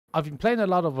I've been playing a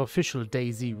lot of official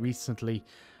DayZ recently,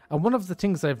 and one of the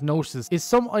things I've noticed is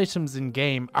some items in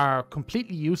game are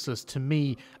completely useless to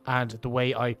me and the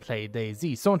way I play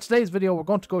DayZ. So in today's video, we're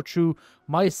going to go through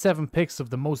my 7 picks of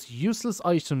the most useless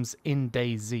items in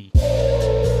DayZ.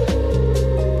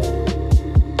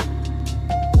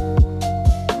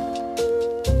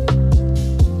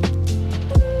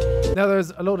 Now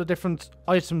there's a load of different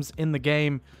items in the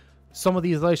game. Some of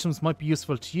these items might be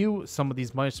useful to you, some of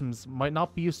these items might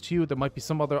not be used to you. There might be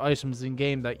some other items in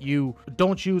game that you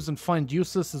don't use and find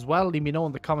useless as well. Let me know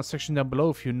in the comment section down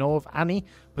below if you know of any.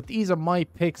 But these are my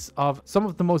picks of some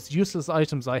of the most useless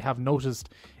items I have noticed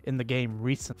in the game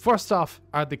recently. First off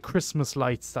are the Christmas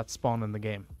lights that spawn in the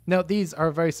game. Now these are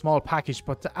a very small package,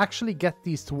 but to actually get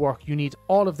these to work you need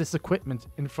all of this equipment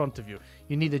in front of you.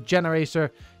 You need a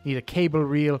generator, you need a cable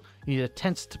reel, you need a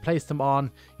tent to place them on,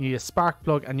 you need a spark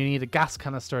plug, and you need a gas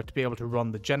canister to be able to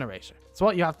run the generator. So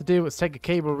what you have to do is take a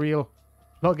cable reel,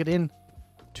 plug it in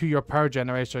to your power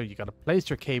generator. You got to place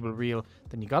your cable reel,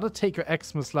 then you got to take your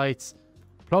Xmas lights,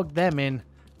 plug them in,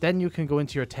 then you can go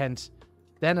into your tent,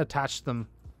 then attach them.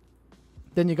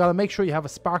 Then you got to make sure you have a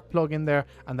spark plug in there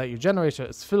and that your generator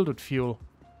is filled with fuel.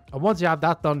 And once you have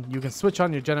that done, you can switch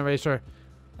on your generator,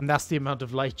 and that's the amount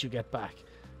of light you get back.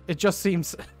 It just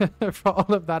seems, for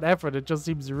all of that effort, it just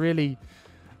seems really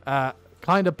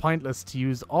kind of pointless to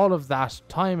use all of that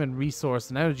time and resource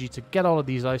and energy to get all of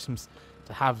these items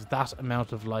to have that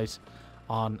amount of light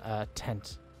on a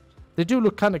tent. They do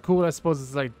look kind of cool, I suppose.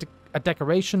 It's like a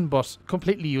decoration, but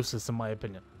completely useless in my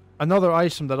opinion. Another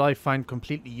item that I find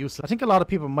completely useless, I think a lot of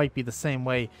people might be the same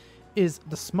way, is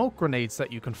the smoke grenades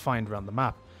that you can find around the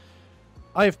map.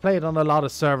 I've played on a lot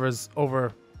of servers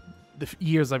over the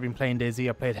years I've been playing DayZ.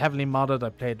 I played heavily modded, I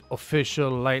played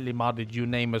official, lightly modded, you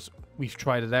name it, we've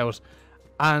tried it out.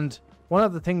 And one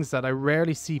of the things that I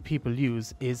rarely see people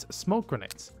use is smoke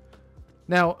grenades.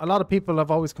 Now, a lot of people have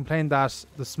always complained that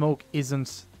the smoke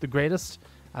isn't the greatest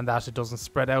and that it doesn't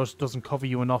spread out, doesn't cover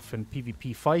you enough in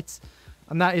PvP fights.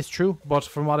 And that is true, but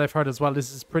from what I've heard as well,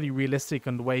 this is pretty realistic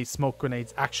in the way smoke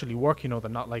grenades actually work. You know, they're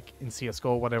not like in CSGO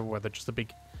or whatever, where they're just a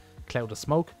big cloud of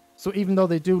smoke. So even though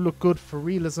they do look good for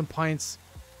realism points,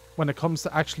 when it comes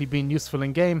to actually being useful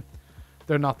in game,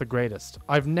 they're not the greatest.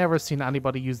 I've never seen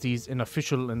anybody use these in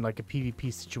official in like a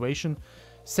PvP situation.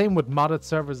 Same with modded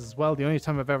servers as well. The only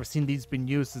time I've ever seen these being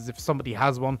used is if somebody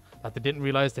has one that they didn't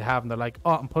realize they have, and they're like,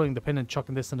 oh, I'm pulling the pin and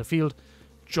chucking this in the field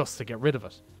just to get rid of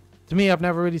it. To me, I've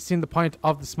never really seen the point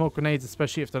of the smoke grenades,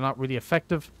 especially if they're not really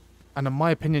effective. And in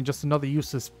my opinion, just another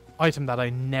useless item that I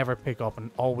never pick up and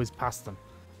always pass them.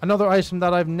 Another item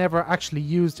that I've never actually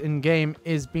used in game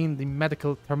is being the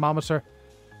medical thermometer.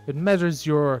 It measures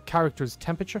your character's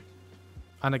temperature,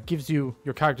 and it gives you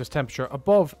your character's temperature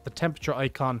above the temperature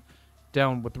icon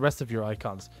down with the rest of your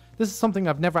icons. This is something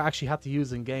I've never actually had to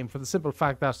use in game, for the simple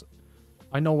fact that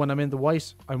I know when I'm in the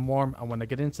white, I'm warm, and when I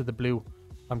get into the blue,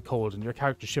 I'm cold, and your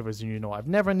character shivers, and you know. I've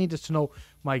never needed to know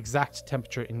my exact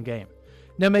temperature in game.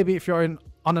 Now maybe if you're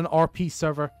on an RP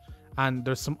server and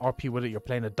there's some RP with it, you're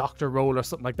playing a doctor role or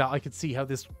something like that, I could see how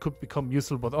this could become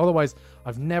useful, but otherwise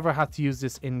I've never had to use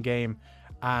this in game.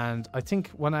 And I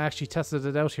think when I actually tested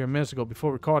it out here a minute ago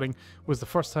before recording was the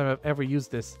first time I've ever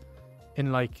used this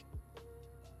in, like,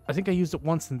 I think I used it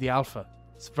once in the alpha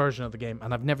version of the game,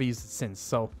 and I've never used it since.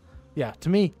 So yeah, to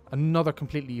me, another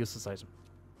completely useless item.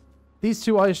 These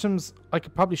two items I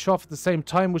could probably show off at the same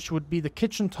time, which would be the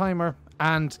kitchen timer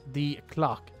and the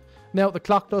clock. Now, the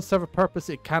clock does serve a purpose.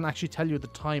 It can actually tell you the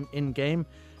time in game.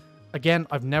 Again,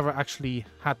 I've never actually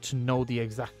had to know the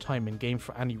exact time in game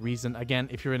for any reason. Again,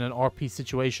 if you're in an RP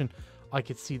situation, I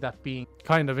could see that being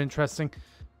kind of interesting.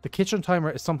 The kitchen timer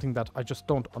is something that I just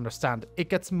don't understand. It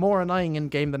gets more annoying in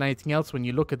game than anything else when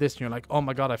you look at this and you're like, oh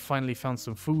my god, I finally found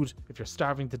some food. If you're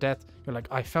starving to death, you're like,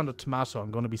 I found a tomato,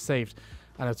 I'm going to be saved.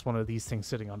 And it's one of these things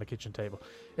sitting on the kitchen table.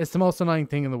 It's the most annoying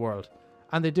thing in the world.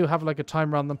 And they do have like a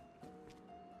timer on them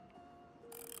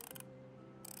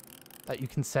that you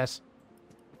can set,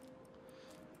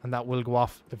 and that will go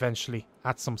off eventually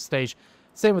at some stage.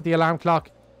 Same with the alarm clock.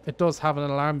 It does have an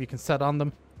alarm you can set on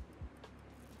them.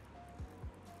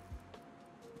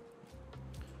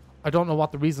 I don't know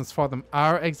what the reasons for them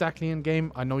are exactly in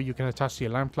game. I know you can attach the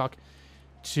alarm clock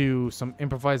to some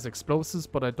improvised explosives,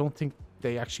 but I don't think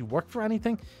they actually work for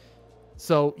anything.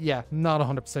 So yeah, not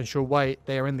 100% sure why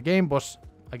they are in the game, but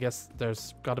I guess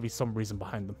there's got to be some reason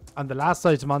behind them. And the last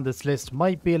item on this list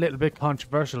might be a little bit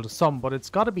controversial to some, but it's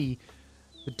got to be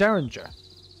the Derringer.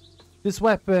 This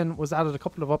weapon was added a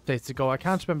couple of updates ago. I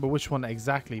can't remember which one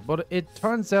exactly, but it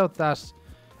turns out that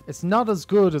it's not as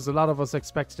good as a lot of us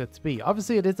expected it to be.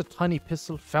 Obviously, it is a tiny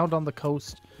pistol found on the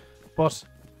coast, but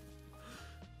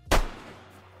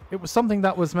it was something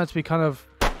that was meant to be kind of,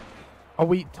 or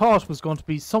we thought was going to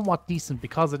be somewhat decent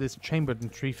because it is chambered in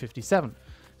 357.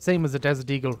 Same as the Desert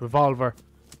Eagle revolver,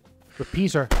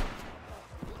 repeater,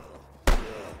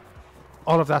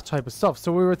 all of that type of stuff.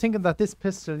 So we were thinking that this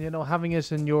pistol, you know, having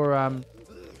it in your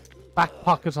back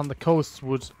pocket on the coast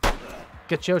would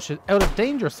get you out of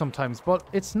danger sometimes, but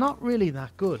it's not really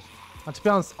that good. And to be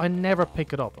honest, I never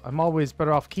pick it up. I'm always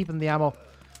better off keeping the ammo.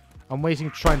 I'm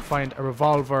waiting to try and find a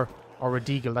revolver or a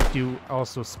deagle that do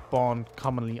also spawn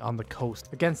commonly on the coast.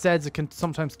 Against Zeds, it can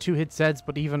sometimes two-hit Zeds,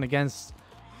 but even against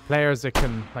players, it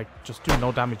can like just do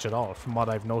no damage at all. From what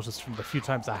I've noticed from the few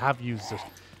times I have used it,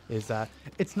 is that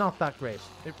it's not that great.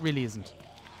 It really isn't.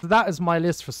 So that is my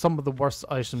list for some of the worst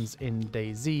items in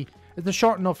DayZ. It's a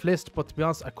short enough list, but to be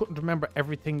honest, I couldn't remember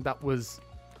everything that was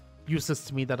useless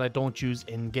to me that I don't use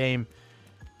in game.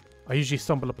 I usually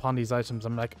stumble upon these items.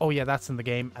 I'm like, oh yeah, that's in the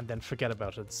game, and then forget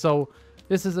about it. So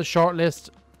this is a short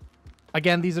list.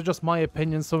 Again, these are just my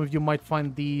opinions. Some of you might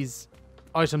find these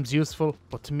items useful,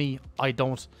 but to me, I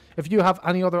don't. If you have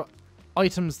any other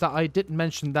items that I didn't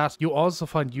mention that you also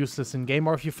find useless in game,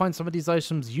 or if you find some of these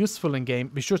items useful in game,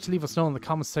 be sure to leave us know in the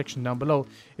comment section down below.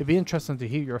 It'd be interesting to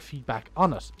hear your feedback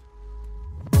on it.